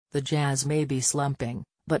The Jazz may be slumping,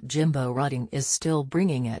 but Jimbo Rutting is still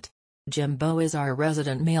bringing it. Jimbo is our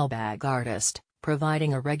resident mailbag artist,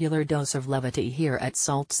 providing a regular dose of levity here at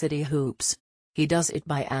Salt City Hoops. He does it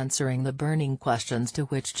by answering the burning questions to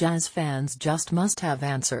which Jazz fans just must have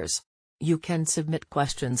answers. You can submit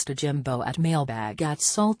questions to Jimbo at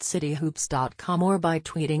mailbag@saltcityhoops.com or by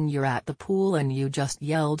tweeting "You're at the pool and you just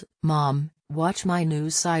yelled, 'Mom, watch my new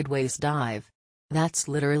sideways dive.' That's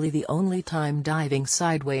literally the only time diving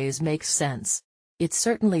sideways makes sense. It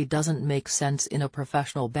certainly doesn't make sense in a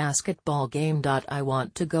professional basketball game. I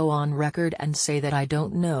want to go on record and say that I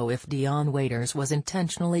don't know if Dion Waiters was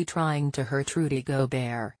intentionally trying to hurt Rudy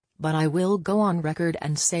Gobert, but I will go on record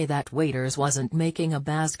and say that Waiters wasn't making a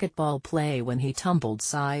basketball play when he tumbled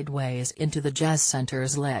sideways into the Jazz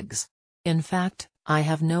center's legs. In fact, I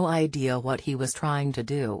have no idea what he was trying to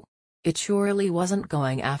do. It surely wasn't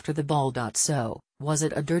going after the ball. So, was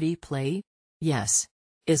it a dirty play? Yes.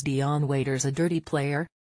 Is Dion Waiters a dirty player?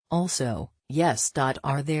 Also, yes.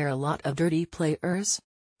 Are there a lot of dirty players?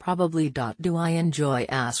 Probably. Do I enjoy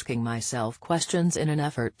asking myself questions in an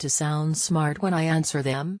effort to sound smart when I answer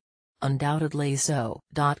them? Undoubtedly so.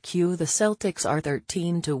 Q The Celtics are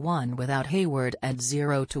 13-1 without Hayward and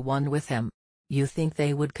 0-1 with him. You think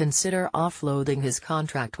they would consider offloading his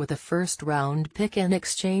contract with a first-round pick in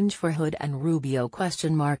exchange for Hood and Rubio?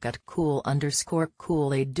 At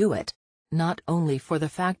cool_Kool-Aid do it. Not only for the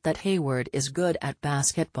fact that Hayward is good at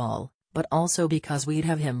basketball, but also because we'd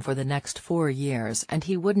have him for the next 4 years and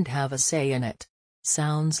he wouldn't have a say in it.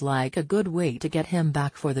 Sounds like a good way to get him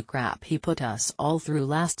back for the crap he put us all through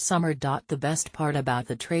last summer. The best part about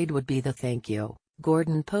the trade would be the thank you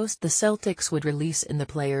Gordon post the Celtics would release in the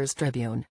Players Tribune.